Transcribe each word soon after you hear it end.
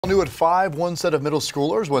New at 5, one set of middle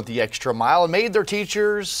schoolers went the extra mile and made their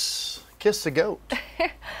teachers kiss a goat.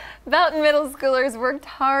 Belton middle schoolers worked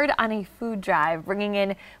hard on a food drive, bringing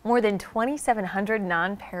in more than 2,700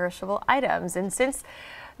 non-perishable items. And since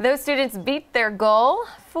those students beat their goal,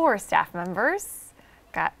 4 staff members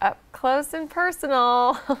got up close and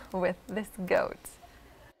personal with this goat.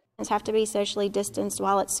 Have to be socially distanced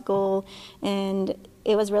while at school, and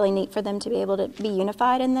it was really neat for them to be able to be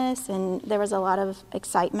unified in this, and there was a lot of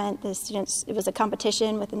excitement. The students, it was a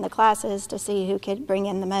competition within the classes to see who could bring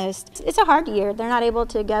in the most. It's a hard year. They're not able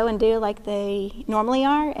to go and do like they normally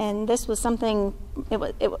are, and this was something, it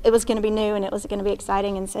was going to be new and it was going to be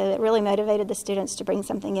exciting, and so it really motivated the students to bring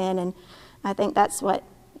something in, and I think that's what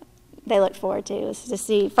they looked forward to, is to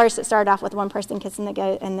see. First it started off with one person kissing the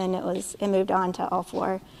goat, and then it moved on to all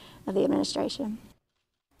 4 of the administration.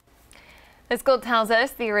 The school tells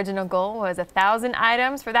us the original goal was 1,000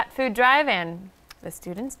 items for that food drive, and the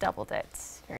students doubled it.